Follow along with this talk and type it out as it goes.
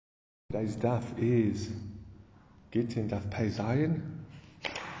Today's daf is Gittin Daf Pei Zayin,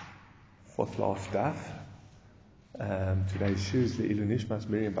 fourth last daf. Today's shoes the Ilu Nishmas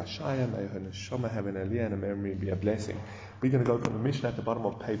Miriam Bashaya, may her neshama have an aliyah and a memory be a blessing. We're going to go from the Mishnah at the bottom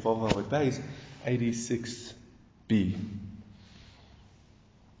of Pei Vav with Beis 86b.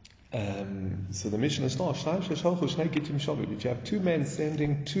 So the Mishnah starts. If you have two men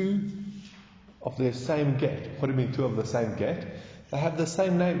sending two of the same get, what do you mean two of the same get? They have the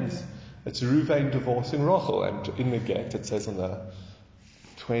same names. It's Ruvain divorcing Rachel, and in the get it says on the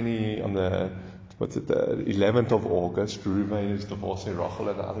 11th of August, Ruvain is divorcing Rachel,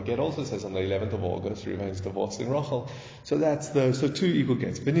 and the other get also says on the 11th of August, Ruvain is divorcing Rachel. So so two equal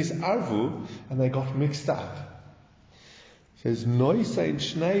gets. V'nis arvu, and they got mixed up. It says noisein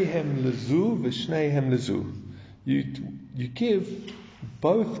shneihem lezu v'shneihem lezu. You give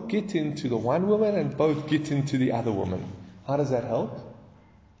both Gittin to the one woman and both Gittin to the other woman. How does that help?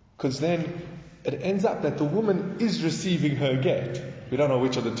 Because then it ends up that the woman is receiving her get. We don't know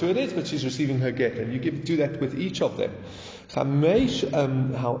which of the two it is, but she's receiving her get, and you do that with each of them.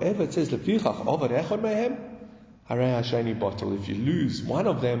 However, it says if you lose one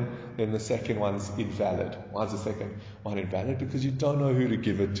of them, then the second one's invalid. Why is the second one invalid? Because you don't know who to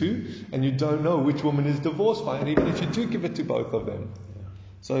give it to, and you don't know which woman is divorced by, and even if you do give it to both of them.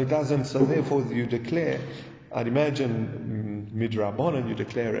 So it doesn't, so therefore you declare, I'd imagine midrabanan, you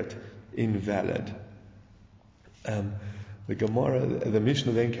declare it invalid. The Gemara, the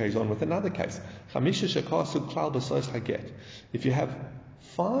Mishnah then carries on with another case. If you have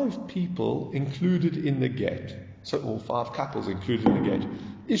 5 people included in the get, or 5 couples included in the get,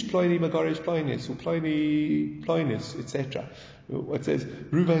 ish ploini magarish ploinis, or ploini ploinis, etc. It says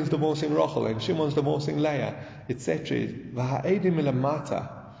Reuven's divorcing Rachel and Shimon's divorcing Leah, etc. V'ha'edim ilamata,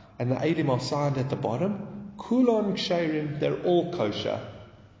 and the edim are signed at the bottom. Kulon ksherim, they're all kosher.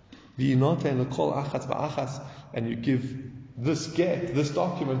 V'yinot and l'kol achas v'achas, and you give this get, this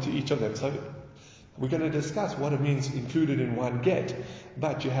document to each of them. So we're going to discuss what it means included in one get,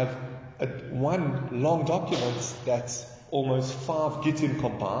 but you have one long document that's almost 5 Gittin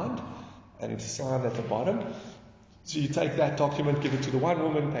combined and signed at the bottom. So you take that document, give it to the one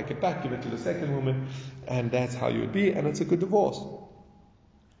woman, take it back, give it to the second woman, and that's how you would be, and it's a good divorce.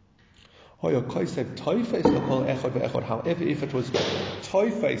 However, if it was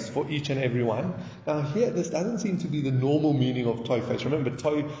toiface for each and every one, now here this doesn't seem to be the normal meaning of toiface. Remember,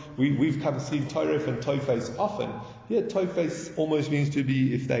 we've come seen toiref and toiface often. Here, toiface almost means to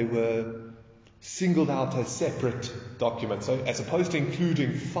be if they were singled out as separate documents. So as opposed to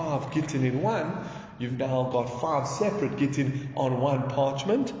including 5 Gittin in one, you've now got 5 separate Gittin on one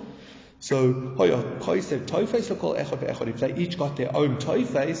parchment. So if they each got their own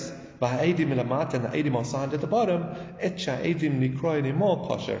toiface, and the edim are signed at the bottom,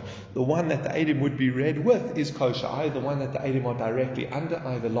 the one that the edim would be read with is kosher. Either the one that the edim are directly under,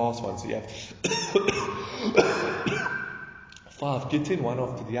 either the last one. So you have 5 Gittin, one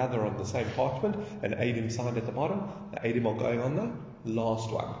after the other on the same parchment, and edim signed at the bottom. The edim are going on the last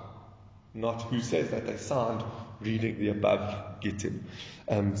one, not who says that they signed reading the above Gittin.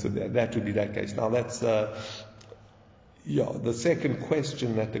 So that would be that case. Now that's the second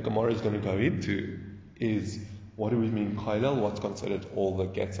question that the Gemara is going to go into is, what do we mean koilel? What's considered all the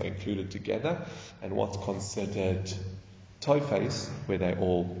gets are included together, and what's considered toiface, where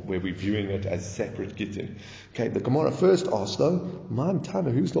we're viewing it as separate Gittin. Okay, the Gemara first asks though, Man Tana,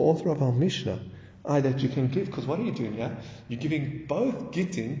 who's the author of our Mishnah? That you can give, because what are you doing here? You're giving both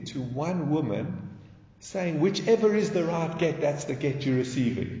Gittin to one woman, saying whichever is the right get, that's the get you're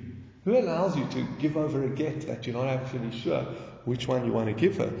receiving. Who allows you to give over a get that you're not actually sure which one you want to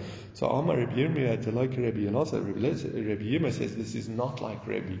give her? So Amar Rabbi Yirmiyah, like Rabbi Elazar. Rabbi Yirmiyah says this is not like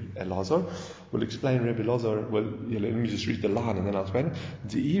Rabbi Elazar. We'll explain Rabbi Elazar. Well, let me just read the line and then I'll explain it.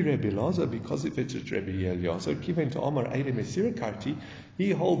 De'i Rabbi Elazar, because if it's Rabbi Elazar, given to Amar Edim Esirakarti, he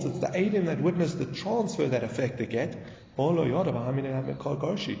holds it's the Edim that witnessed the transfer that affect the get.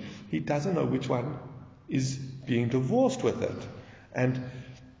 He doesn't know which one is being divorced with it.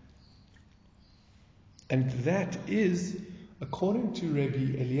 And that is, according to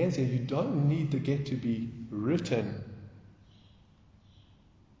Rabbi Eliezer, you don't need the get to be written.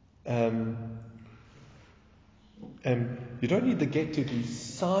 You don't need the get to be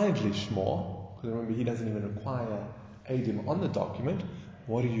signed lishma, because remember he doesn't even require Adim on the document.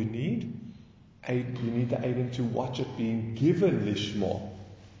 What do you need? You need the Adim to watch it being given lishma.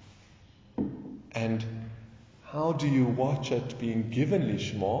 And how do you watch it being given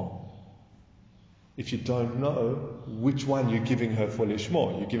lishma if you don't know which one you're giving her for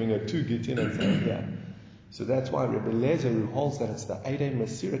lishma? You're giving her 2 Gittin and saying, yeah, So that's why Rebbe Lezer, who holds that it's the Eidei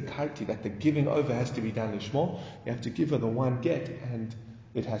Masira Karti, that the giving over has to be done lishmo. You have to give her the one get, and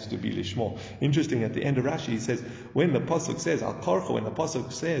it has to be lishmo. Interesting, at the end of Rashi, he says, when the pasuk says al korcha, when the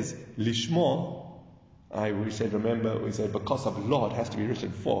pasuk says lishmo, we said because of law it has to be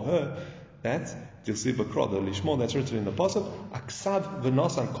written for her. That's the lishmo that's written in the pasuk. Aksav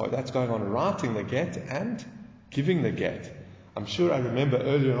v'nosan koi, that's going on writing the get and giving the get. I'm sure I remember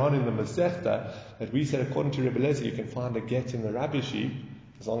earlier on in the Masechta that we said, according to Rebbe Lezer, you can find a get in the Rabbi sheet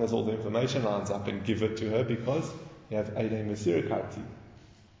as long as all the information lines up, and give it to her because you have Eidei Masira Karti.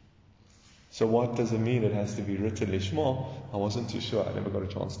 So what does it mean it has to be written lishmo? I wasn't too sure. I never got a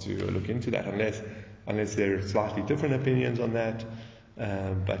chance to look into that unless there are slightly different opinions on that.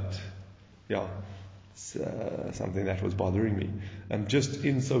 But yeah, it's something that was bothering me.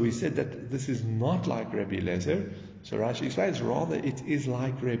 So we said that this is not like Rabbi Lezer. So Rashi explains, rather it is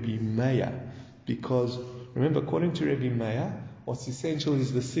like Rabbi Meir, because remember, according to Rabbi Meir, what's essential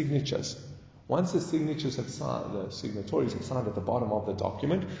is the signatures. Once the signatures have signed, the signatories have signed at the bottom of the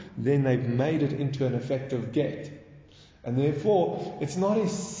document, then they've made it into an effective get. And therefore, it's not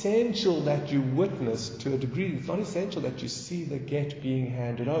essential that you witness, to a degree, it's not essential that you see the get being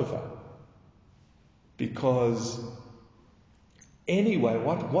handed over. Because anyway,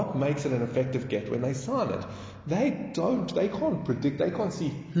 what makes it an effective get when they sign it? They can't predict, they can't see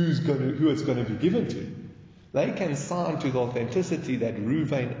who it's going to be given to. They can sign to the authenticity that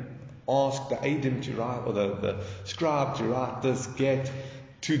Reuven asked the Adim to write, or the scribe to write this get,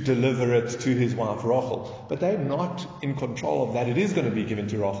 to deliver it to his wife Rachel. But they're not in control of that. It is going to be given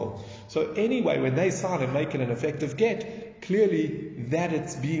to Rachel. So anyway, when they sign and make it an effective get, clearly that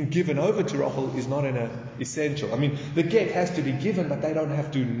it's being given over to Rachel is not an essential. I mean, the get has to be given, but they don't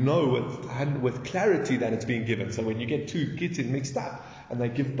have to know with clarity that it's being given. So when you get two gittin mixed up and they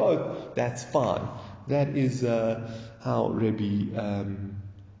give both, that's fine. That is how Rebbe...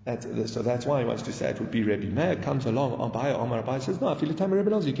 So that's why he wants to say it would be Rebbe Meir comes along. Abai says, no, if you time Rebbe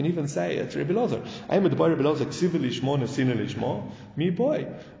Lozer, you can even say it's Rebbe Lozer. I'm with the boy Rebbe Lozer, ksiv lishmo, nesina lishmo. Me boy,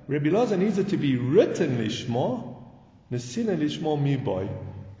 Rebbe Lozer needs it to be written lishmo, nesina lishmo. Me boy,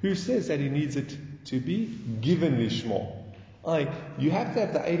 who says that he needs it to be given lishmo? You have to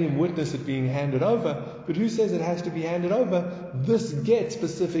have the Adim witness it being handed over, but who says it has to be handed over? This get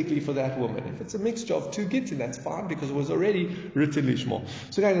specifically for that woman. If it's a mixture of two gittin, that's fine because it was already written lishmo.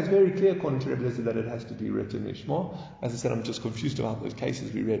 So again, it's very clear according to Rebbe Lezer that it has to be written lishmo. As I said, I'm just confused about those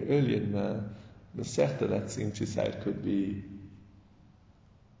cases we read earlier in the Sechta that seem to say it could be.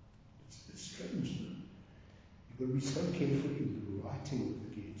 It's strange. You've got to be so careful in the writing of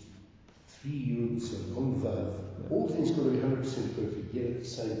the get. 3 yuds, a long vav. All things got to be 100% perfect. Yet at the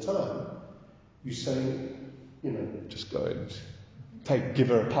same time, you say, just go and give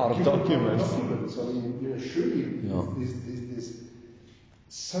her a part of documents. I mean, surely there's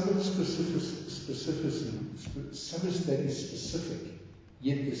so much specificity, so much that is specific,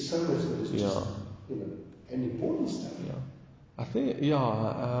 yet there's so much that is just, and important stuff. Yeah, I think,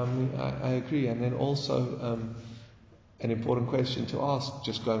 I agree. And then also, an important question to ask,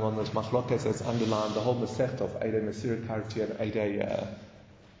 just going on this machlokas that's underlined the whole Masechta of Eidei Masira Karti and Eidei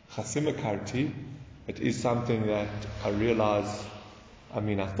Chasima Karti. It is something that I realize, I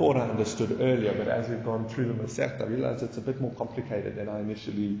thought I understood earlier, but as we've gone through the Masechta, I realize it's a bit more complicated than I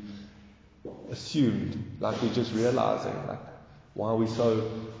initially assumed. Like we're just realizing, why we so,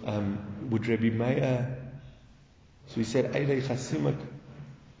 would Rebbe Meir, so he said Eidei Chasima.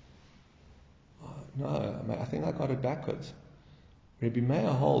 No, I think I got it backwards. Rebbe Meir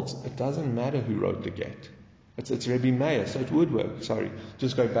holds it doesn't matter who wrote the get. It's Rebbe Meir, so it would work. Sorry,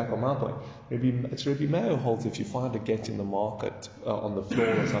 just going back on my point. It's Rebbe Meir who holds if you find a get in the market on the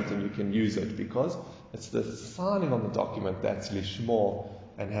floor or something, you can use it because it's the signing on the document that's lishmo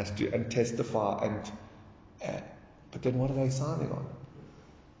and has to testify but then what are they signing on?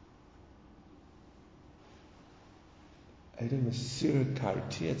 Eidei Masira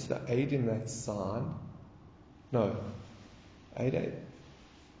Karti, it's the Eidin that sign. No. Eidei.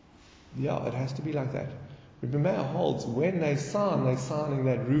 Yeah, it has to be like that. Rebbe Meir holds when they sign, they're signing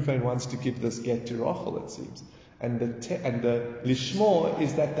that Reuven wants to give this get to Rachel, it seems. And the lishmo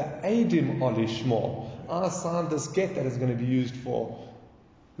is that the Eidim are lishmo. I signed this get that is going to be used for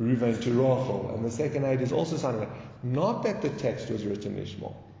Reuven to Rachel. And the second Eid is also signing it. Not that the text was written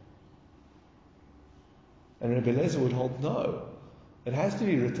lishmo. And Rebbe Lezer would hold, no, it has to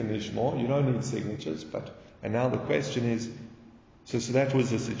be written lishmo. You don't need signatures. And now the question is, so that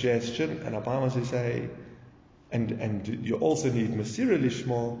was a suggestion, and Abai wants to say, and you also need Masira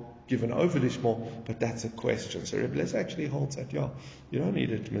lishmo, given over lishmo, but that's a question. So Rebbe Lezer actually holds that, you don't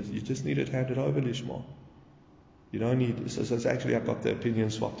need it, you just need it handed over lishmo. You don't need, so it's actually I've got the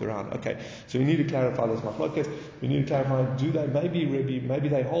opinion swapped around. Okay, so we need to clarify this machlokes. We need to clarify, do they, maybe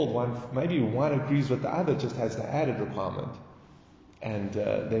they hold one, maybe one agrees with the other, just has the added requirement. And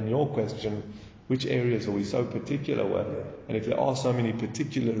then your question, which areas are we so particular with? And if there are so many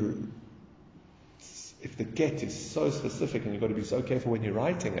particular, if the get is so specific and you've got to be so careful when you're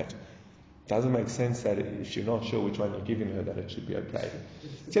writing it, doesn't make sense that if you're not sure which one you're giving her, that it should be okay.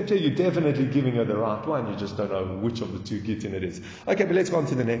 Except here you're definitely giving her the right one, you just don't know which of the two Gittin it is. Okay, but let's go on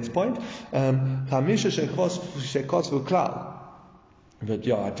to the next point. But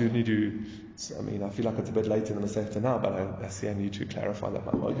yeah, I do need to, I feel like it's a bit late in the Masechta now, but I see I need to clarify that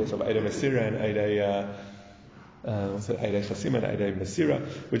one. Okay, so Eidei Masira and Eidei Chasim and Eidei Masira,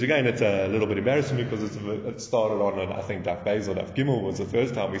 which again, it's a little bit embarrassing because it started on, I think, Daf Beis or Daf Gimel was the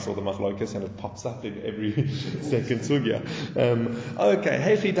first time we saw the Machlokes, and it pops up in every second sugya. Okay,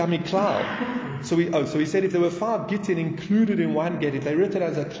 Heichi Dami Klal. So we said if there were 5 Gittin included in one get, if they wrote it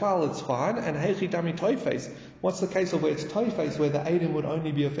as a Klal, it's fine, and Heichi Dami Toifes. What's the case of where it's Toifes, where the Eidim would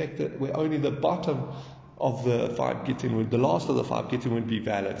only be affected, where only the bottom of the 5 Gittin the last of the 5 Gittin would be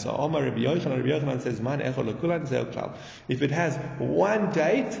valid. So Omar Rabbi Yochanan says, Man echol lekulan zeh klal. If it has one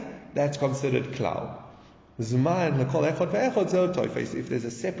date, that's considered klal. Zman lekol echod ve'echod zeh toifes. If there's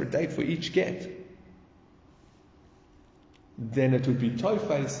a separate date for each get, then it would be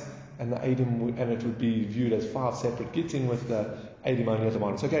toifes, and the Eidim and it would be viewed as 5 separate Gittin with the Eidim only at the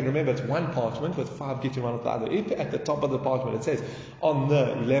bottom. So again, remember it's one parchment with 5 Gittin one at the other. If at the top of the parchment it says on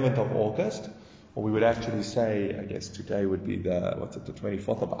the 11th of August, or we would actually say, I guess today would be the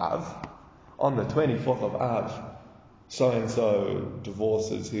 24th of Av. On the 24th of Av, so-and-so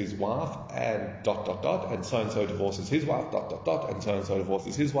divorces his wife, and ... and so-and-so divorces his wife, ... and so-and-so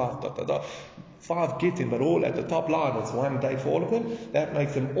divorces his wife, ... 5 Gittin, but all at the top line, it's one date for all of them. That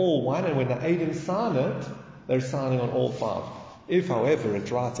makes them all one, and when the Eidim sign it, they're signing on all 5. If, however, it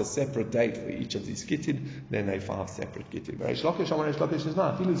writes a separate date for each of these Gittin, then they 5 separate Gittin.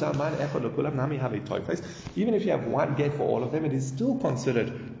 Even if you have one get for all of them, it is still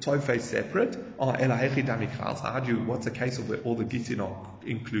considered toifes separate. What's the case of where all the Gittin are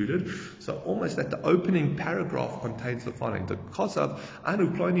included? So almost that the opening paragraph contains the following. The kosav,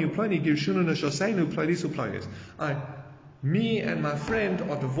 anu ploni uploni girshunu neshoseinu plonis uplonis. Me and my friend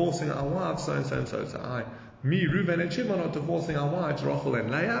are divorcing our wives, so and so and so. So me, Reuven and Shimon are divorcing our wives, Rachel and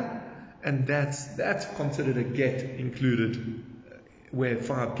Leah, and that's considered a get included, where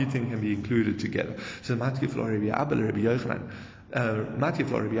 5 Gittin can be included together. So Matkif lo Rabbi Abba Rabbi Yochanan. Matkif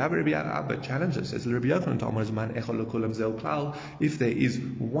lo Rabbi Abba challenges, says Rabbi Yochanan Tamar Zman Echol Lekulam Zel Klal. If there is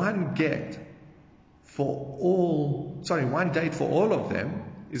one get for all, one date for all of them,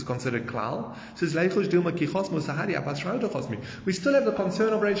 is considered klal. Says we still have the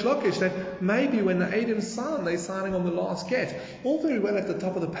concern of Reish Lakish that maybe when the Eidim sign, they're signing on the last get. All very well at the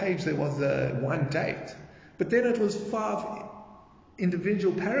top of the page there was one date, but then it was 5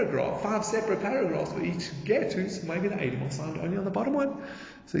 individual paragraphs, 5 separate paragraphs for each get. Who's maybe the Eidim are signed only on the bottom one.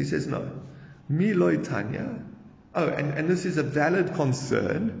 So he says no. Mi loy tanya. Oh, and this is a valid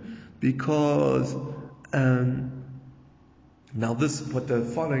concern because. Now what the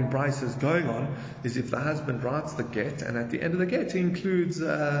following price is going on is if the husband writes the get, and at the end of the get he includes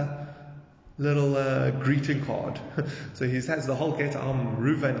a little greeting card. So he has the whole get, I'm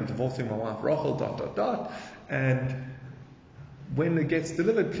Reuven, I'm divorcing my wife Rachel, ... and when it gets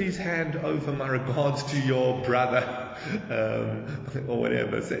delivered, please hand over my regards to your brother, or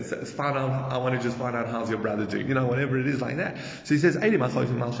whatever. So I want to just find out how's your brother doing, whatever it is like that. So he says, so if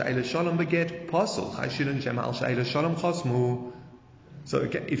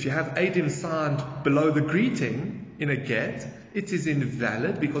you have Eidim signed below the greeting in a get, it is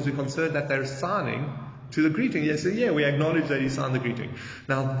invalid because we're concerned that they're signing to the greeting. Yes, so we acknowledge that he signed the greeting.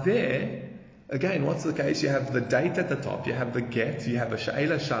 Now there, again, what's the case? You have the date at the top, you have the get, you have a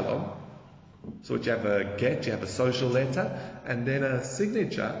Sha'ela Shalom. So you have a get, you have a social letter, and then a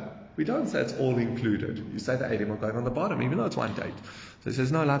signature. We don't say it's all included. You say the Eidim are going on the bottom, even though it's one date. So he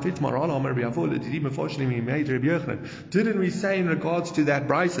says, no, didn't we say in regards to that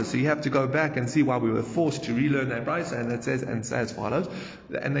brisa? So you have to go back and see why we were forced to relearn that brisa, and it says, and say as follows.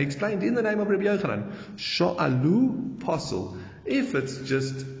 And they explained in the name of Rabbi Yochanan, Sha'alu Pasul. If it's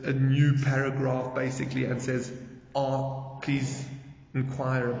just a new paragraph basically and says, please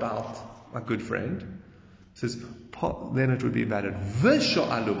inquire about my good friend, it says, then it would be valid.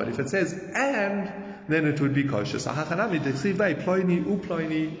 V'sha'alu, but if it says and, then it would be kosher. So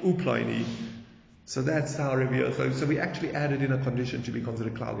that's how Rabbi Yochanan. So we actually added in a condition to be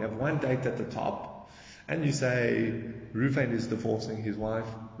considered klal. We have one date at the top, and you say Reuven is divorcing his wife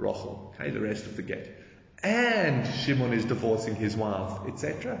Rachel. Okay, the rest of the get. and Shimon is divorcing his wife,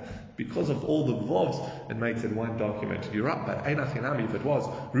 etc. Because of all the vovs, it makes it one document. You're right, but Einach Hinami, if it was,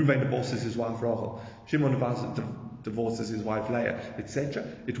 Reuven divorces his wife Rachel, Shimon divorces his wife Leah, etc.,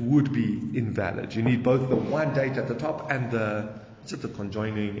 it would be invalid. You need both the one date at the top and the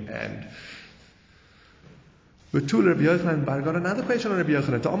conjoining and Betul Rabbi Yochanan. But I got another question on Rabbi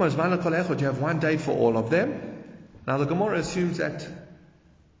Yochanan. Do you have one date for all of them? Now the Gemara assumes that.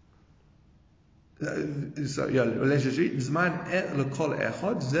 So yeah, let's just read.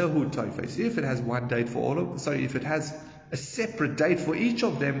 If it has one date for all of them, sorry, if it has a separate date for each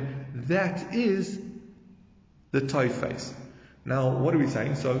of them, that is the toifes. Now, what are we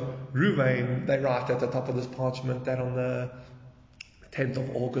saying? So Reuven, they write at the top of this parchment that on the 10th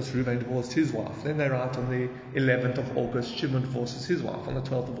of August, Reuven divorced his wife. Then they write on the 11th of August, Shimon divorces his wife. On the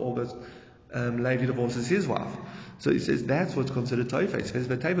 12th of August, Levi divorces his wife. So he says that's what's considered toifes. He says,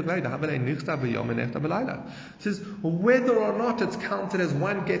 it says whether or not it's counted as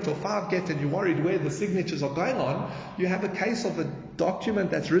one get or 5 get and you're worried where the signatures are going on, you have a case of a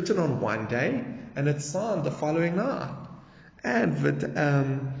document that's written on one day and it's signed the following night. And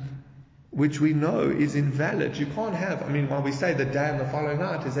which we know is invalid. You can't have, while we say the day and the following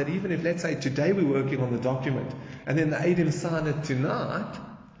night, is that even if, let's say, today we're working on the document and then the Eidim sign it tonight,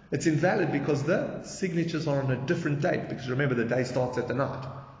 it's invalid because the signatures are on a different date, because remember the day starts at the night.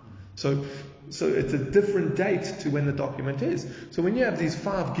 So it's a different date to when the document is. So when you have these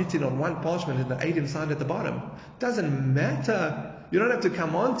 5 gittin on one parchment and the Eidim signed at the bottom, it doesn't matter. You don't have to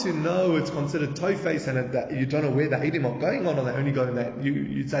come on to know it's considered toifes and that you don't know where the Eidim are going on, or they only go in that,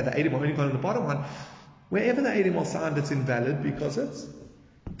 you'd say the Eidim are only going on the bottom one. Wherever the Eidim are signed, it's invalid because it's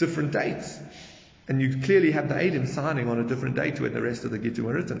different dates. And you clearly have the Eidim signing on a different date to when the rest of the Gittin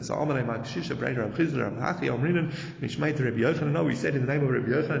were written. So, no, we said in the name of Rabbi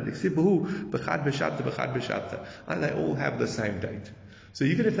Yochanan, and they all have the same date. So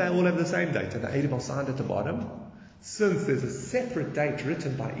even if they all have the same date and the Eidim are signed at the bottom, since there's a separate date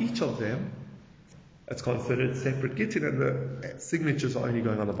written by each of them, it's considered separate Gittin and the signatures are only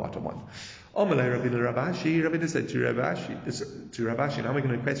going on the bottom one. Rabbi said to Rabashi, now we're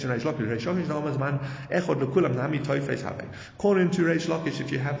going to question Reish Lakish. According to Reish Lakish,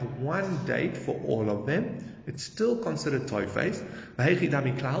 if you have one date for all of them, it's still considered toifes.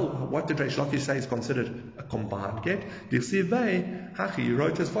 What did Reish Lakish say is considered a combined get? He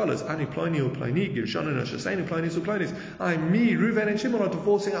wrote as follows: me, Reuven and Shimon are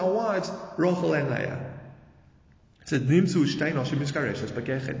divorcing our wives, Rachel and Leah. It said, Nimsu Stein Oshim Miskareshes,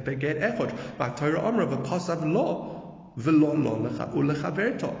 Beget Echod, but Torah Amra, V'Kosav Lo, V'Lo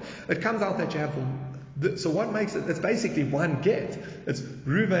Ulechaverto. It comes out that you have, so what makes it, it's basically one get. It's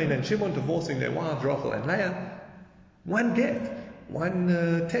Reuven and Shimon divorcing their wives, Rachel and Leah. One get,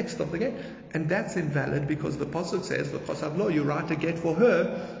 one text of the get. And that's invalid because the Pasuk says, V'Kosav Lo, you write a get for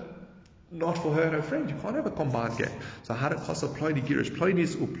her, not for her and her friend. You can't have a combined get. So how did Chasa ploidi girish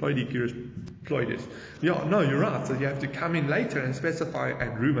ploidis or ploidi girish ploidis? Yeah, no, you're right. So you have to come in later and specify,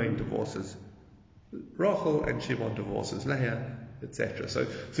 and Reuven divorces Rachel and Shimon divorces Leah, etc. So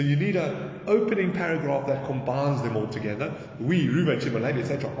you need an opening paragraph that combines them all together. We, Reuven, Shimon, Levi,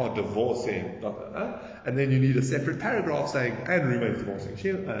 etc. are divorcing, and then you need a separate paragraph saying, and Reuven is divorcing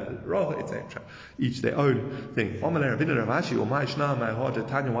Rachel, etc. Each their own thing. Why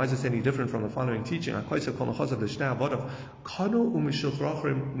is this any different from the following teaching?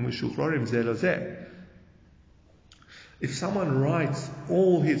 If someone writes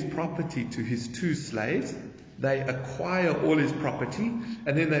all his property to his 2 slaves, they acquire all his property,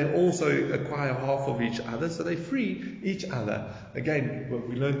 and then they also acquire half of each other, so they free each other. Again,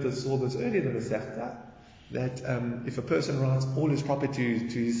 we saw this earlier in the Masechta, that if a person writes all his property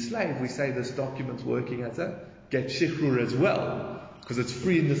to his slave, we say this document's working as a get shichrur as well, because it's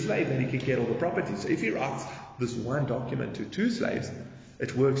free in the slave, then he can get all the property. So if he writes this one document to 2 slaves,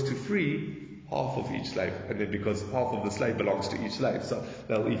 it works to free half of each slave, and then because half of the slave belongs to each slave, so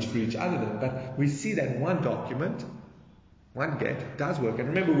they'll each free each other then. But we see that one document, one get, does work. And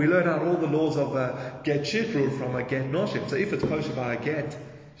remember, we learn out all the laws of get shichrur from a get noshim. So if it's kosher by a get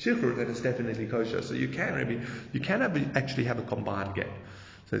shichrur, then it's definitely kosher. So you can actually have a combined get.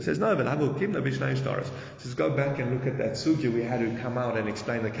 So it says, no, but it says, go back and look at that sugya. We had to come out and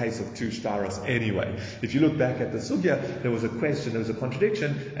explain the case of 2 shtaros anyway. If you look back at the sugya, there was a question, there was a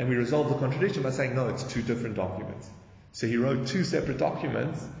contradiction, and we resolved the contradiction by saying, no, it's 2 different documents. So he wrote 2 separate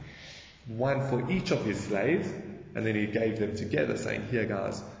documents, one for each of his slaves, and then he gave them together, saying, here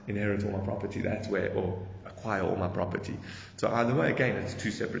guys, inherit all my property, that's where, or acquire all my property. So either way, again, it's two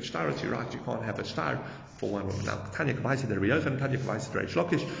separate shtaros. You're right, you can't have a shtar for one woman. Now, Tanya Kavaisa the Rabbi Yochanan, Tanya Kavaisa the Reish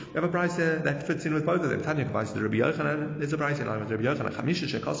Lakish. We have a price that fits in with both of them. Tanya Kavaisa the Rabbi Yochanan, there's a price in line with Rabbi Yochanan. Chamisha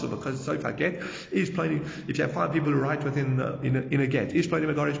Shekasu, because so far get is plenty. If you have 5 people who write within in a get, is plenty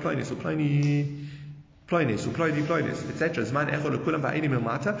megarish plenty, so plenty. Etc.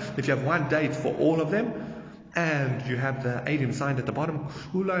 If you have one date for all of them, and you have the Eidim signed at the bottom,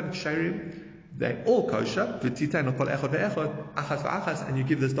 they're all kosher, and you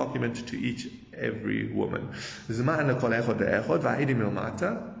give this document to every woman.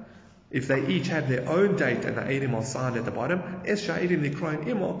 If they each have their own date and the Eidim are signed at the bottom,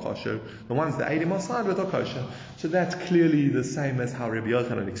 the ones the Eidim are signed with are kosher. So that's clearly the same as how Rabbi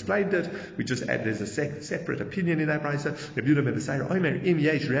Yochanan explained it. We just add there's a separate opinion in that brayso.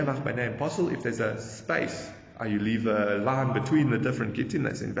 If there's a space, you leave a line between the different gittin,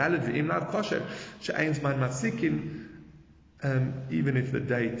 that's invalid. Even if the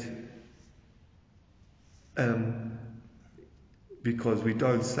date, because we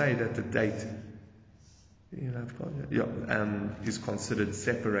don't say that the date is considered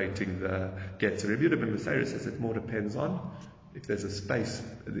separating the get. So Rabbi Yehuda ben Besaira says it more depends on if there's a space,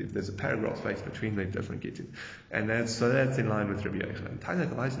 if there's a paragraph space between the different gittin, and that's in line with Rabbi Yochanan.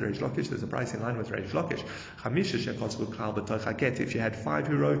 There's a price in line with Reish Lakish. If you had 5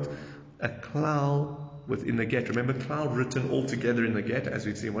 who wrote a klal within the get, remember klal written all together in the get, as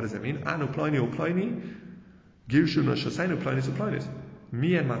we've seen. What does that mean? Anu ploni or ploni.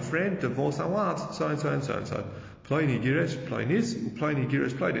 Me and my friend divorce our wives, so and so and so and so. Pliny girish, plonis, pliny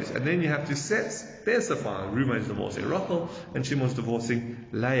girish, plonis. And then you have to specify. Ruma is divorcing Rachel, and Shimon's divorcing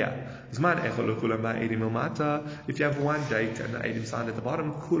Leah. If you have one date and the Eidim signed at the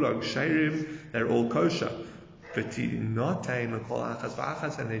bottom, kulog sheirim, they're all kosher. And then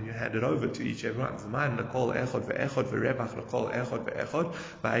you hand it over to each everyone.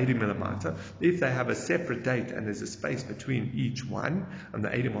 If they have a separate date and there's a space between each one, and the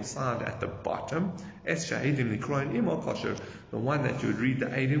Eidim are signed at the bottom, the one that you would read the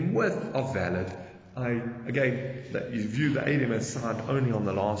Eidim with are valid. Again, that you view the Eidim as signed only on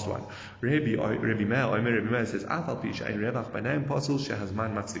the last one. Rabbi Meir says,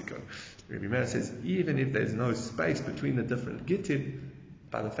 Rabbi Meir says, even if there's no space between the different gittin,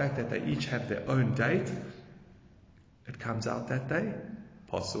 by the fact that they each have their own date, it comes out that they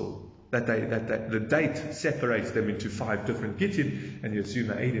possible. That the date separates them into 5 different gittin, and you assume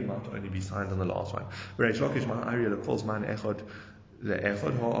the Eidim might only be signed on the last one. Whereas Lakish ma Ariel calls man echod the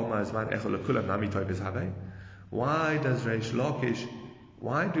echod ha'oma is man echod lekulam nami toy bezhavei. Why does Reish Lakish?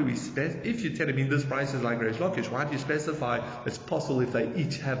 Why do we if you're telling me this price is like Reish Lakish, why do you specify it's possible if they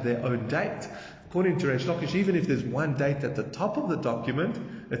each have their own date? According to Reish Lakish, even if there's one date at the top of the document,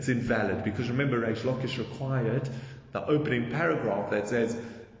 it's invalid, because remember Reish Lakish required the opening paragraph that says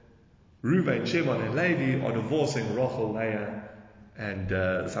Reuven, Shimon, and Levi are divorcing Rachel, Leah, and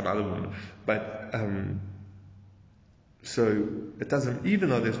some other woman. But so it doesn't, even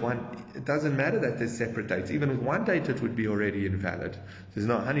though there's one, it doesn't matter that there's separate dates. Even with one date, it would be already invalid. There's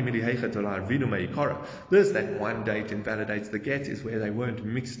no hani mili heicha tolar vinu meikara. There's that one date invalidates the get is where they weren't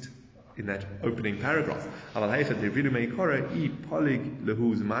mixed in that opening paragraph. Aval heicha vinu meikara I polig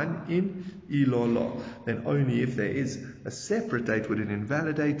lehuz man in ilolo. Then only if there is a separate date would it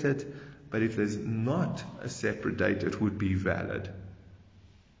invalidate it. But if there's not a separate date, it would be valid.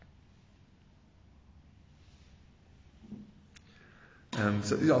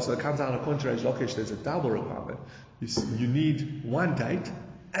 So it comes out according to Reish Lakish, there's a double requirement. You need one date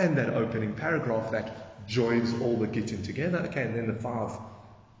and that opening paragraph that joins all the gittin together. Okay, and then the 5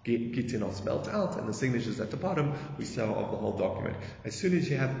 gittin are spelled out, and the signatures at the bottom, we sell off the whole document. As soon as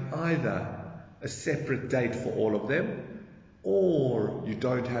you have either a separate date for all of them, or you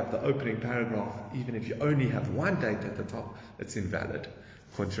don't have the opening paragraph, even if you only have one date at the top, it's invalid,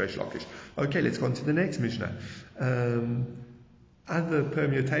 according to Reish Lakish. Okay, let's go on to the next Mishnah. Other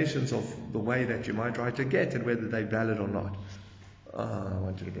permutations of the way that you might write a get and whether they're valid or not. I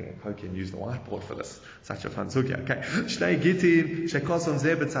want you to bring a Koki and use the whiteboard for this. Such a fun sugi. Okay. Shnei Gittin shekoson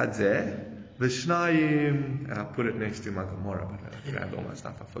zeh b'tzad zeh v'shnayim, and I put it next to my Gemara, but I grabbed all my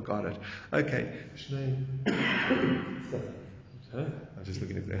stuff. I forgot it. Okay. Shnei. I'm just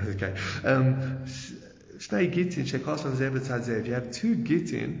looking at that. Okay. Shnei Gittin shekoson zeh b'tzad zeh. If you have 2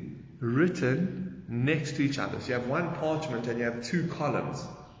 Gittin written next to each other, so you have one parchment and you have 2 columns,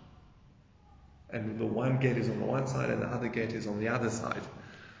 and the one get is on the one side and the other get is on the other side.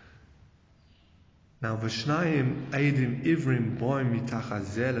 Now v'shnayim eidim ivrim boim mitachat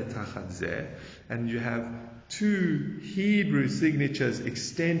zeh letachat zeh, and you have 2 Hebrew signatures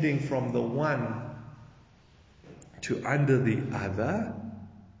extending from the one to under the other.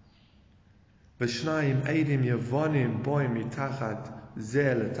 V'shnayim eidim yavonim boim mitachat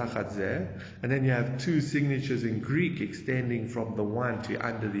zeh letachat zeh. And then you have two signatures in Greek extending from the one to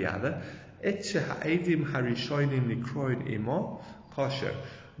under the other. Et she'ha'edim harishonim nikroid imo kosher.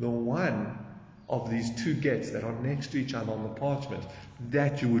 The one of these two gets that are next to each other on the parchment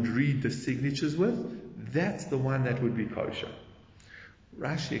that you would read the signatures with, that's the one that would be kosher.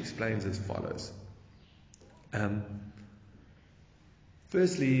 Rashi explains as follows.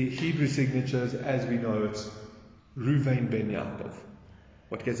 Firstly, Hebrew signatures, as we know, it's Ruvain ben Yaakov.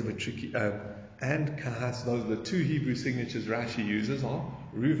 What gets a bit tricky, and Kahas, those are the two Hebrew signatures Rashi uses are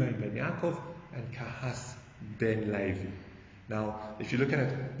Ruvain ben Yaakov and Kahas ben Levi. Now, if you look at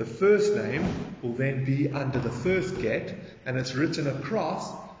it, the first name will then be under the first get, and it's written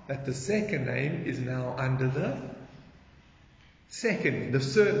across that the second name is now under the second.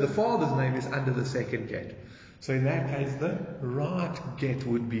 The father's name is under the second get. So in that case, the right get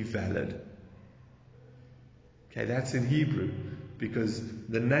would be valid. Okay, that's in Hebrew, because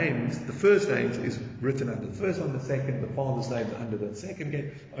the names, the first names is written under the first one, the second, the father's name under the second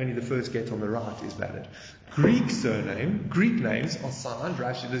get, only the first get on the right is valid. Greek names are signed,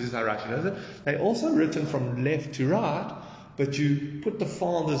 this is how Rashi knows it, they're also written from left to right, but you put the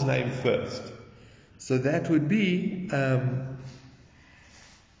father's name first. So that would be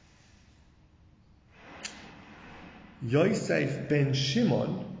Yosef ben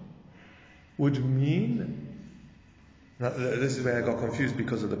Shimon would mean, now, this is where I got confused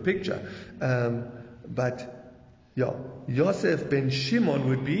because of the picture, but yeah, Yosef ben Shimon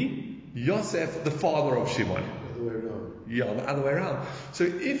would be Yosef, the father of Shimon. The other way around. Yeah, the other way around. So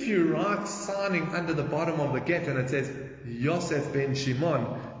if you write signing under the bottom of the get and it says Yosef ben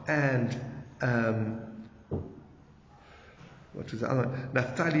Shimon and what was the other one?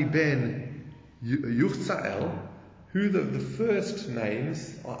 Naphtali ben Yuchzael, who the first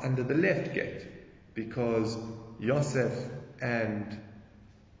names are under the left get, because Yosef and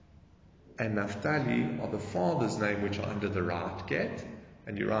Naphtali are the father's name, which are under the right get,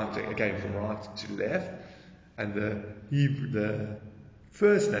 and you write it again from right to left, and the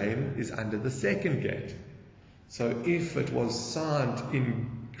first name is under the second get. So if it was signed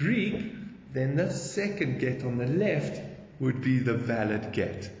in Greek, then the second get on the left would be the valid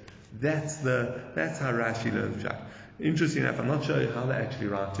get. That's how Rashi learns Pshat. Interesting enough, I'm not sure how they actually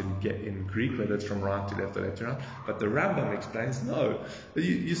write in Greek, whether it's from right to left or left to right, but the Rambam explains, no.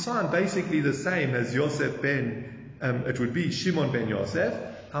 You sign basically the same as Yosef ben, it would be Shimon ben Yosef,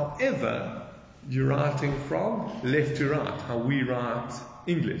 however, you're writing from left to right, how we write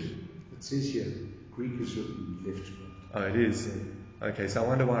English. It says here, Greek is written left to right. Oh, it is? Okay, so I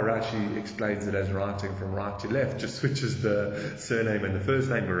wonder why Rashi explains it as writing from right to left, just switches the surname and the first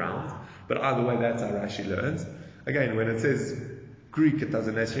name around, but either way, that's how Rashi learns. Again, when it says Greek, it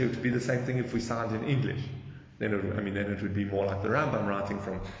doesn't necessarily have to be the same thing if we signed in English. Then it would be more like the Rambam writing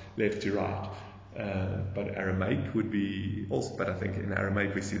from left to right. But Aramaic would be also, but I think in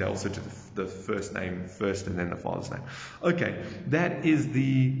Aramaic we see they also do the first name first and then the father's name. Okay, that is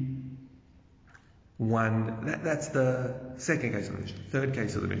the one, that's the second case of the Mishnah. Third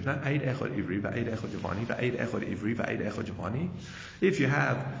case of the Mishnah, Eid Echad Ivri, Va'eid Echad Javani, Va'eid Echad Ivri, Va'eid Echad Javani. If you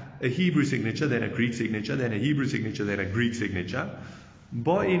have a Hebrew signature, then a Greek signature, then a Hebrew signature, then a Greek signature,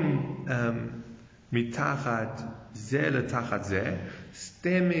 Bo'im mitachat zeh letachat zeh,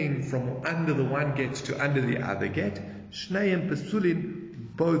 stemming from under the one get to under the other get, Shnayim Pesulin,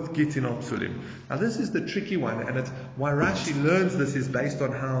 both Gittin or Psulim. Now this is the tricky one, and it's why Rashi learns this is based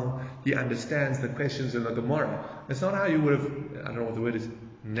on how he understands the questions in the Gemara. It's not how you would have, I don't know what the word is,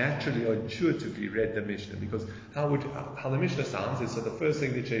 naturally or intuitively read the Mishnah, because how the Mishnah sounds is, so the first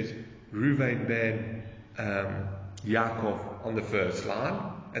thing that says Ruvain ben Yaakov on the first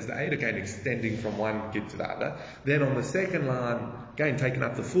line, as the Eid, again extending from one get to the other. Then on the second line, again taking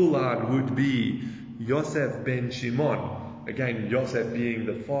up the full line, would be Yosef ben Shimon. Again, Yosef being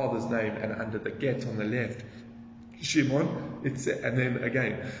the father's name, and under the get on the left, Shimon. And then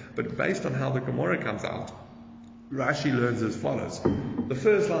again, but based on how the Gemara comes out, Rashi learns as follows. The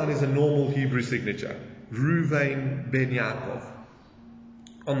first line is a normal Hebrew signature, Ruvain ben Yaakov.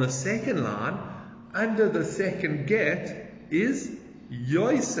 On the second line, under the second get is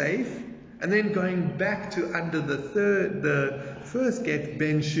Yosef, and then going back to under the first get,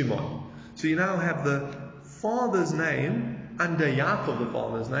 Ben Shimon. So you now have the father's name under Yaakov, the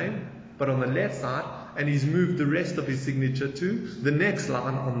father's name, but on the left side, and he's moved the rest of his signature to the next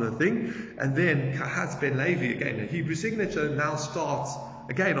line on the thing, and then Kahas ben Levi, again a Hebrew signature, now starts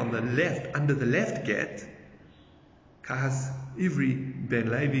again on the left, under the left get, Kahas Ivri ben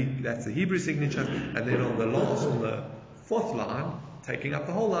Levi, that's the Hebrew signature, and then on the fourth line, taking up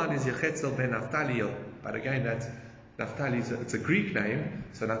the whole line, is Yechetzel ben Naphtali. But again, that's Naphtali, it's a Greek name,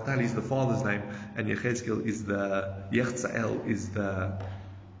 so Naphtali is the father's name, and Yechezkel is Yechzael is the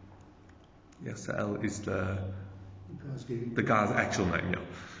guy's actual name,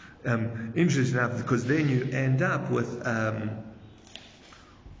 yeah. Interesting enough, because then you end up with, on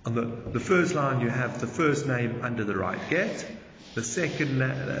the first line you have the first name under the right get. The second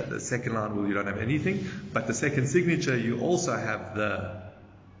line, well, you don't have anything, but the second signature you also have the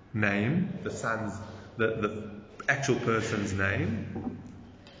name, the son's, the actual person's name.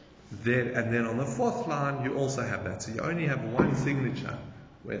 And then on the fourth line you also have that. So you only have one signature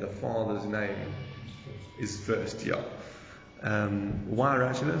where the father's name is first, yeah. Why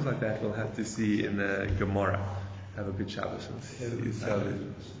Rashi knows like that, we'll have to see in the Gemara. Have a good Shabbos.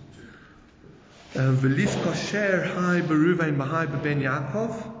 V'lis kosher hai beruvain b'hai ben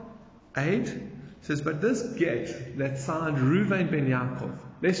Yaakov 8 says, but this get that signed Ruvain ben Yaakov,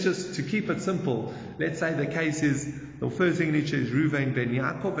 let's just, to keep it simple, let's say the case is, the first signature is Ruvain ben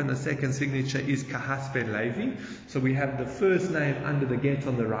Yaakov and the second signature is Kahas ben Levi. So we have the first name under the get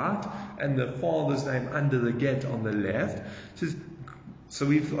on the right and the father's name under the get on the left. So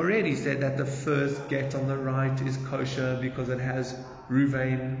we've already said that the first get on the right is kosher because it has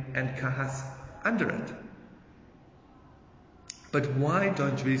Ruvain and Kahas under it. But why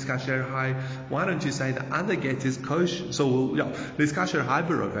don't you say the other get is kosher? So Liskasher Hai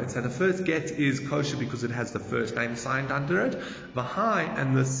Barovet. So the first get is kosher because it has the first name signed under it. V'hai,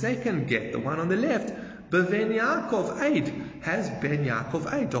 and the second get, the one on the left, Ben Yaakov 8, has Ben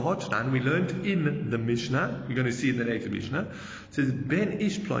Yaakov 8. The Hotnan we learned in the Mishnah. You're going to see in the later Mishnah. It says Ben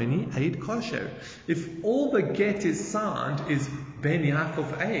Ish Ploini 8 kosher. If all the get is signed is Ben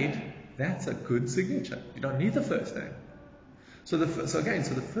Yaakov 8, that's a good signature. You don't need the first name. So the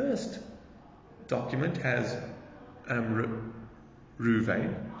first document has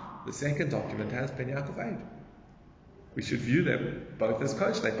Ruvain. The second document has Ben Yaakov 8. We should view them both as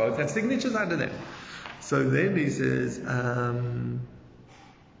kosher. They both have signatures under them. So then he says,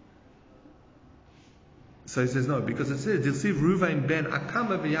 so he says no, because it says you'll see Ruvain ben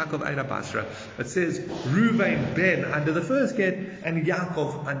Akama v'Yaakov Eina Basra. It says Ruvain ben under the first get and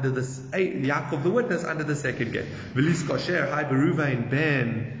Yaakov under the Yaakov the witness under the second get. V'lis kosher hai beRuvain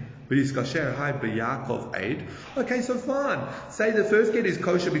ben v'lis kosher hai beYaakov 8. Okay, so fine. Say the first get is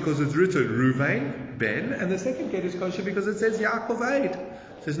kosher because it's written Ruvain ben, and the second get is kosher because it says Yaakov 8.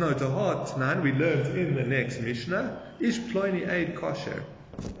 It says no, to heart none. We learned in the next Mishnah Ish Ploini 8 kosher.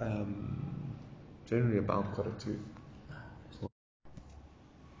 Generally about quarter two.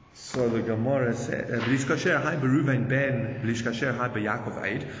 So the Gemara said, B'lish kasher hai beRuvain ben, B'lish kasher hai beYaakov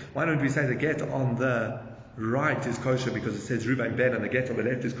 8. Why don't we say the get on the right is kosher because it says Ruvain ben, and the get on the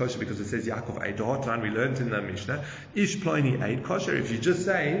left is kosher because it says Yaakov 8. The hot line we learned in the Mishnah, Ish Ploini 8 kosher. If you just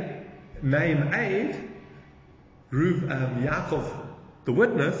say name 8, Yaakov the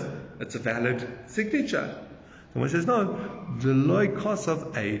witness, it's a valid signature. The one says no, the loy kos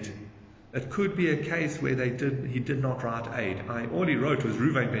of 8. It could be a case where he did not write 8. All he wrote was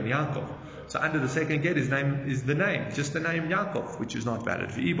Ruvain ben Yaakov. So under the second get, his name is the name, just the name Yaakov, which is not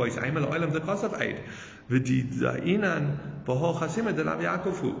valid. The cost of 8.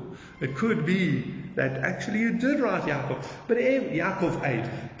 It could be that actually you did write Yaakov, but Yaakov 8.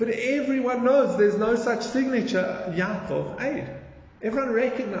 But everyone knows there's no such signature Yaakov 8. Everyone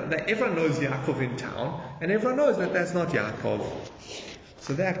knows Yaakov in town, and everyone knows that that's not Yaakov.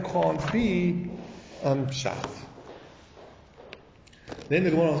 So that can't be Pshat. Then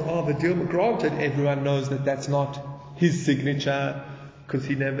the Gemara asks, the deal granted, everyone knows that that's not his signature because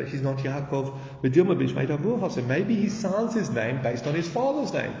he's not Yaakov. So maybe he signs his name based on his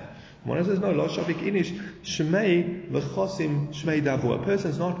father's name. One says, no, Lo Shavik Inish, Shmei V'chosim Shmei Davu. A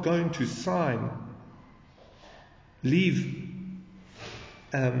person's not going to leave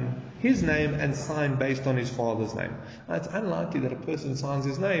his name and sign based on his father's name. Now, it's unlikely that a person signs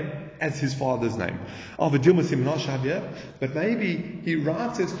his name as his father's name. But maybe he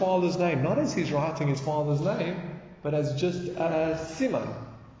writes his father's name, not as he's writing his father's name, but as just a siman,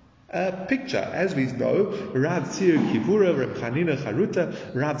 a picture. As we know, Rav Tzir Kivura, Rav Chanina Charuta,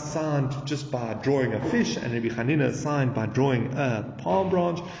 Rav signed just by drawing a fish, and Rabbi Chanina signed by drawing a palm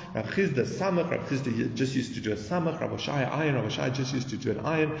branch. Rav Chizda Samach, Rav Chizda just used to do a Samach, Rav Oshaya iron, Rav Oshaya just used to do an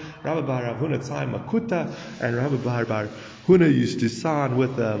iron, Rav Bar Rav Huna signed Makuta, and Rav Bar Huna used to sign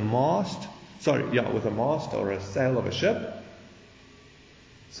with a mast, with a mast or a sail of a ship.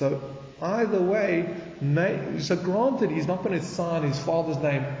 So either way, so granted he's not going to sign his father's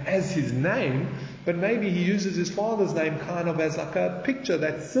name as his name, but maybe he uses his father's name kind of as like a picture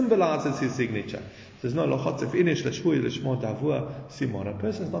that symbolizes his signature. There's no lachotzev inish l'shvui l'shmo davua simon. A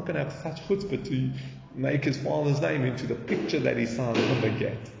person's not going to have such chutzpah to make his father's name into the picture that he signed on the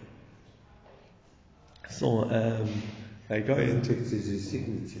get. So they go into... The picture is his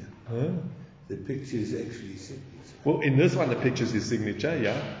signature. Huh? The picture is actually his signature. Well, in this one, the picture is his signature,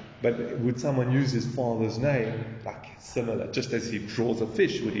 yeah. But would someone use his father's name, like similar, just as he draws a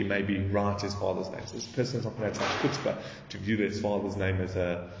fish, would he maybe write his father's name? So this person's not going to have such chutzpah to view his father's name as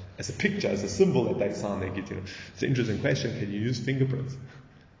a picture, as a symbol that they sign their Gittin. It's an interesting question. Can you use fingerprints?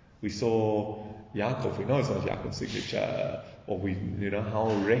 We saw Yaakov. We know it's not Yaakov's signature, or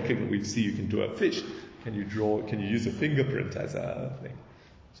how regular we see you can draw a fish. Can you use a fingerprint as a thing?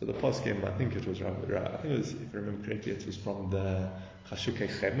 So the poskim, I think it was, if I remember correctly, it was from the Chashukei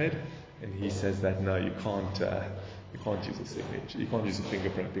Chemed, and he says that no, you can't use a signature, you can't use a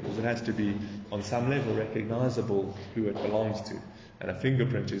fingerprint, because it has to be on some level recognizable who it belongs to, and a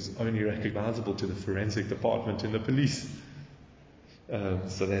fingerprint is only recognizable to the forensic department in the police.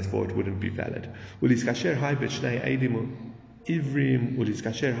 So therefore it wouldn't be valid.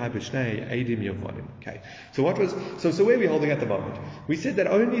 Okay. So where are we holding at the moment? We said that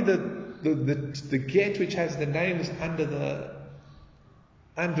only the get which has the names under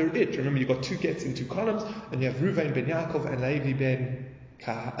it. Remember, you've got two gets in two columns, and you have Reuven ben Yaakov and Levi ben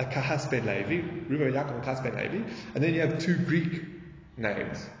Kahas ben Levi. Reuven ben Yaakov and Kahas ben Levi, and then you have two Greek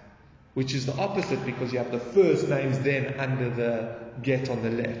names, which is the opposite, because you have the first names then under the get on the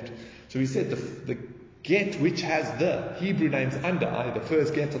left. So we said the get which has the Hebrew names under, i.e. the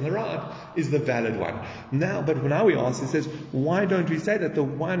first get on the right, is the valid one. But now we ask, it says, why don't we say that the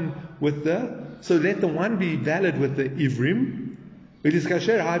one with so let the one be valid with the Ivrim, and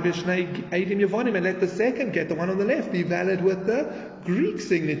let the second get, the one on the left, be valid with the Greek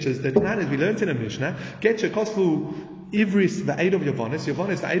signatures. That as we learned in the Mishnah, get Shekosfu Ivris the aid of Yavonis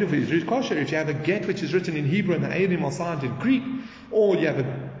the aid of Ivris kosher. If you have a get which is written in Hebrew and the aidim are signed in Greek, or you have a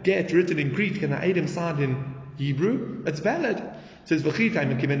get written in Greek and the aidim signed in Hebrew, it's valid. It says maybe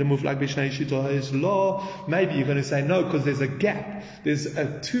you're going to say no, because there's a gap. There's a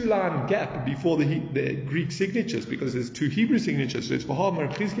 2-line gap before the Greek signatures, because there's two Hebrew signatures. So it's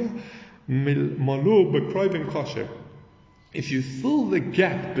if you fill the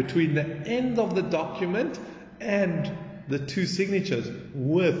gap between the end of the document and the two signatures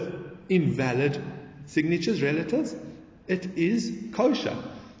with invalid signatures, relatives, it is kosher.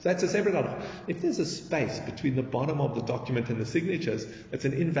 So that's a separate item. If there's a space between the bottom of the document and the signatures, it's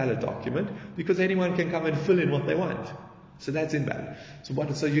an invalid document, because anyone can come and fill in what they want. So that's invalid.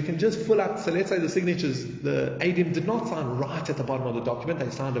 So you can just fill up. So let's say the signatures, the aidim did not sign right at the bottom of the document,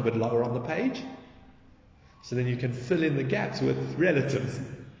 they signed a bit lower on the page. So then you can fill in the gaps with relatives.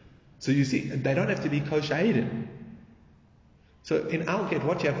 So you see, they don't have to be kosher aidim. So in our get,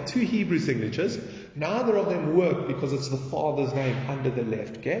 what you have two Hebrew signatures, neither of them work because it's the father's name under the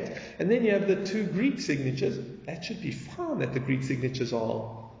left get, and then you have the two Greek signatures. That should be fine, that the Greek signatures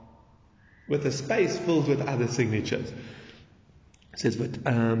are with a space filled with other signatures. It says, but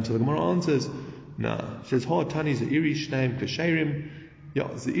so the Gemara answers, no. It says, Ha Tani Zairi Shneim Kasherim. Yeah,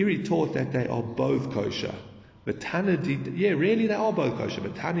 Zairi taught that they are both kosher. But Tana did, really they are both kosher.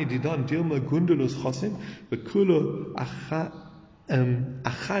 But Tani Didan Dilma Gundulus Chosim, but Kulu Achad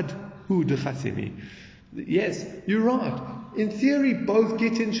Hu de Chasimi. Yes, you're right. In theory, both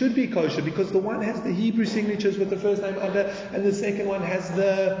Gittin should be kosher, because the one has the Hebrew signatures with the first name under, and the second one has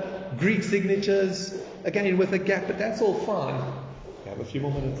the Greek signatures, again with a gap, but that's all fine. We have a few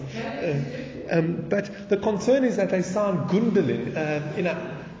more minutes. But the concern is that they sound Gundalin in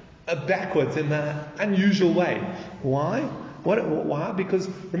a backwards, in an unusual way. Why? Why? Because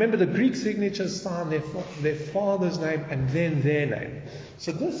remember, the Greek signatures sign their father's name and then their name.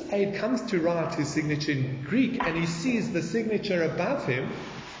 So this aide comes to write his signature in Greek, and he sees the signature above him.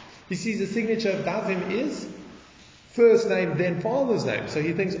 He sees the signature above him is first name, then father's name. So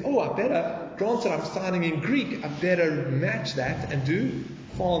he thinks, I better, granted I'm signing in Greek, I better match that and do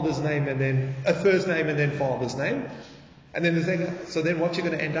father's name and then a first name and then father's name. And then so then what you're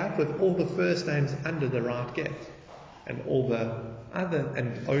going to end up with, all the first names under the right get, and all the other,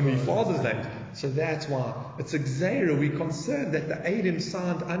 and only father's names. So that's why it's a gzeira. We're concerned that the Eidim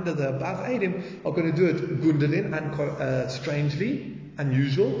signed under the above Eidim are going to do it gundalin, strangely,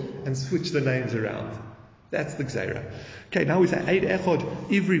 unusual, and switch the names around. That's the gzeira. Okay, now we say Eid Echod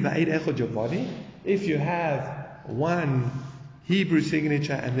Ivri v'Eid Echod Yavani. If you have one Hebrew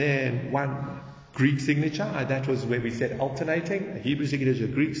signature and then one Greek signature. That was where we said alternating, a Hebrew signature,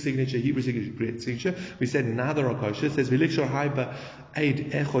 Greek signature, Hebrew signature, Greek signature. We said neither are kosher. It says v'likshor hai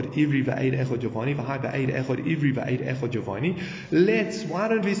ba'eid echod ivri v'eid echod yavani v'hai ba'eid echod ivri v'eid echod yavani. Why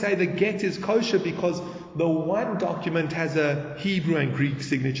don't we say the get is kosher? Because the one document has a Hebrew and Greek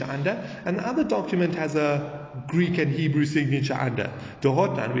signature under, and the other document has a Greek and Hebrew signature under.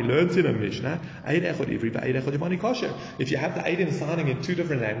 And we learned in a Mishnah, eid echod ivri v'eid echod yavani kosher. If you have the eidim signing in two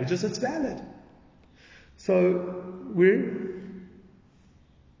different languages, it's valid. So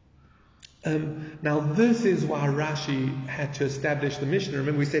now this is why Rashi had to establish the Mishnah.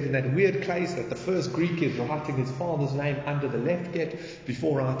 Remember we said in that weird case that the first Greek is writing his father's name under the left get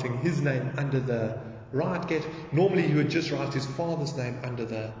before writing his name under the right get. Normally he would just write his father's name under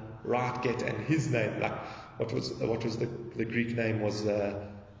the right get and his name, like what was the Greek name was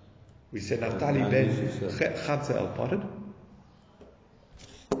we said Naftali ben Chatzel, pardon?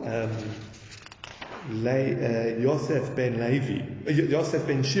 Yosef ben Levi, Yosef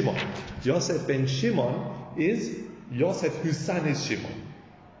ben Shimon. Yosef ben Shimon is Yosef whose son is Shimon.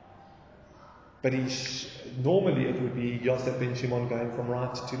 But normally it would be Yosef ben Shimon going from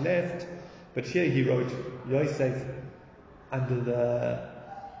right to left. But here he wrote Yosef under the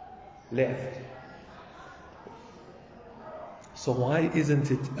left. So why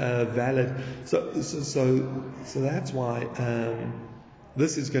isn't it valid? So that's why.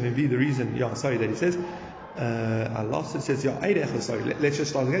 This is going to be the reason, that he says, I lost it, says, let's just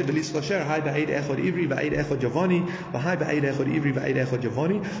start again.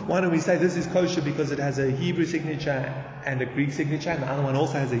 Why don't we say this is kosher because it has a Hebrew signature and a Greek signature, and the other one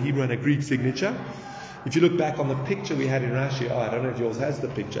also has a Hebrew and a Greek signature? If you look back on the picture we had in Rashi, I don't know if yours has the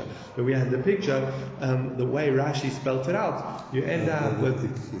picture, but we had the picture, the way Rashi spelt it out, you end up with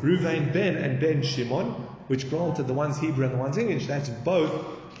Ruvain Ben and Ben Shimon, which granted the one's Hebrew and the one's English. That's both.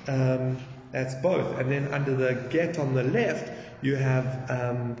 And then under the get on the left, you have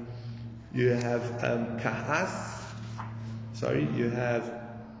Kahas. You have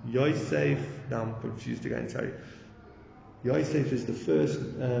Yosef. Now I'm confused again. Sorry. Yosef is the first.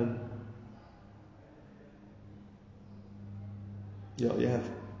 You have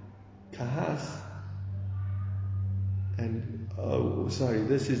Kahas. And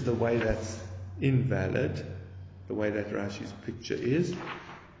this is the way that's invalid, the way that Rashi's picture is.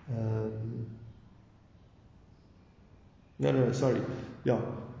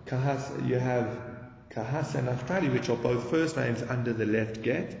 Kahas, you have Kahas and Naphtali, which are both first names under the left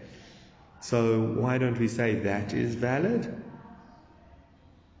get. So why don't we say that is valid?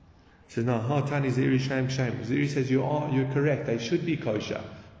 He says, no, Hatani Ziri Shem Shem. Ziri says you're correct, they should be kosher,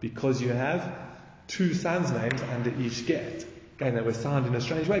 because you have two sons' names under each get. Again, they were signed in a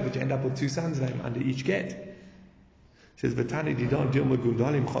strange way, but you end up with two sons' names under each get. It says, V'tani didon dilma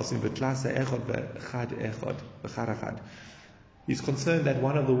gundalim chosim v'tlasa echad v'chad echad v'chad echad. He's concerned that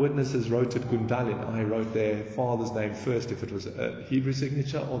one of the witnesses wrote it gundalim. I wrote their father's name first if it was a Hebrew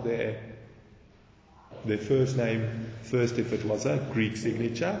signature, or their first name first if it was a Greek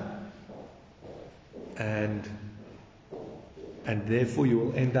signature. And therefore you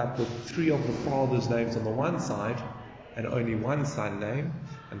will end up with three of the father's names on the one side, and only one son name,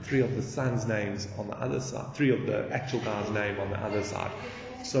 and three of the sons' names on the other side, three of the actual guy's name on the other side.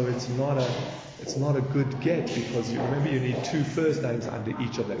 So it's not a good get, because you remember you need two first names under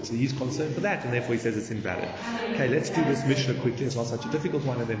each of them. So he's concerned for that, and therefore he says it's invalid. Okay, let's do this Mishnah quickly. It's not such a difficult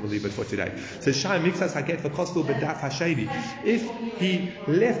one, and then we'll leave it for today. So Shai Mixas Haget v'Kostel b'Daf Hashedi. If he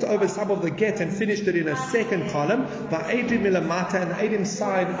left over some of the get and finished it in a second column, va'edim milamata, and the edim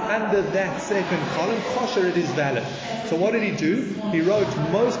sign under that second column, kosher, it is valid. So what did he do? He wrote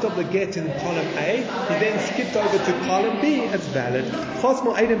most of the get in column A. He then skipped over to column B. It's valid.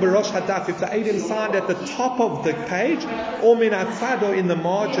 If the edim signed at the top of the page, or min atzad, or in the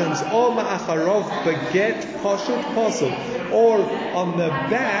margins, or ma'acharov beget pashut pasul, or on the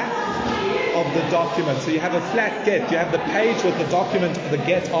back of the document. So you have a flat get. You have the page with the document of the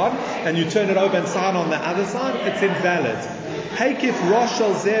get on, and you turn it over and sign on the other side. It's invalid. If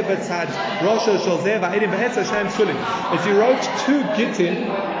you wrote two gittin,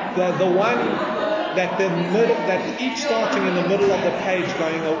 the one that each starting in the middle of the page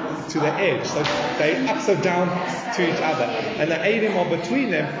going to the edge, so they upside down to each other, and the eidim are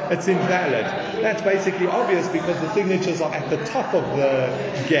between them, it's invalid. That's basically obvious because the signatures are at the top of the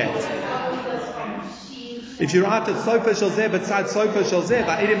get. If you write it sofa shel zeh beside sofa shel zeh,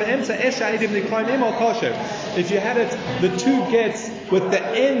 va'edim be'emtza esha edim nikroim or kosher. If you had it, the two gets with the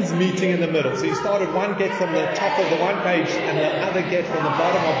ends meeting in the middle. So you started one get from the top of the one page and the other get from the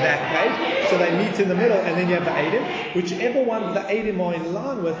bottom of that page. So they meet in the middle, and then you have the edim. Whichever one the edim are in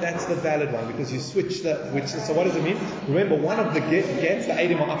line with, that's the valid one, because you switch the which. So what does it mean? Remember, one of the gets, the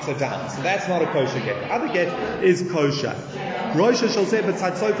edim are upside down. So that's not a kosher get. The other get is kosher. Rosh shel zeh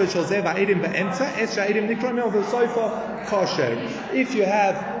b'tzad sofa shel zeh va'edim be'emtza esha edim nikroim the sofa kosher. If you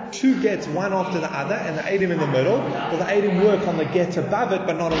have two gets, one after the other, and the edim in the middle, will the edim work on the get above it,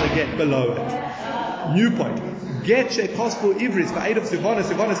 but not on the get below it? New point. Get she kospu ivris va'ed of zivonis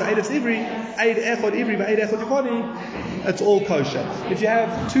va'ed of ivri eid echod ivri va'ed echod yikoni. It's all kosher. If you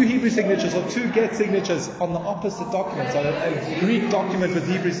have two Hebrew signatures or two get signatures on the opposite documents, on a Greek document with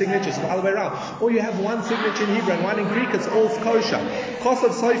Hebrew signatures, or the other way around, or you have one signature in Hebrew and one in Greek, it's all kosher.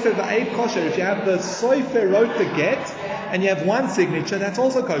 Kosov sofer va'ed kosher. If you have the sofer wrote the get, and you have one signature, that's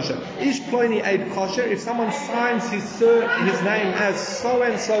also kosher. Ish ploini eid kosher. If someone signs his name as so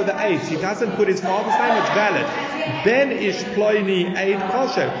and so the eight, he doesn't put his father's name, it's valid. Then ish ploini eid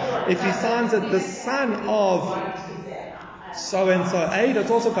kosher. If he signs it the son of so and so eid,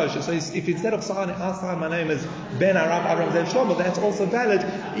 it's also kosher. So if instead of signing, I sign my name as Ben Arav Avram Zen Shlomo, that's also valid,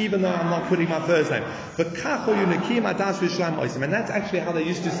 even though I'm not putting my first name. And that's actually how they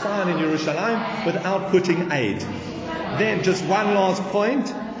used to sign in Yerushalayim without putting eid. Then just one last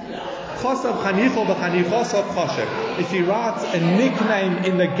point. If he writes a nickname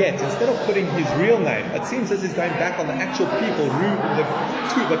in the get, instead of putting his real name, it seems as he's going back on the actual people,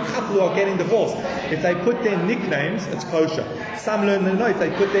 the couple who are getting divorced. If they put their nicknames, it's kosher. Some learn the note, they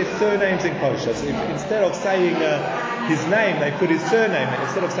put their surnames in kosher. So if instead of saying his name, they put his surname.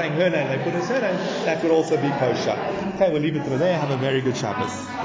 Instead of saying her name, they put her surname. That would also be kosher. Okay, we'll leave it there. Have a very good Shabbos.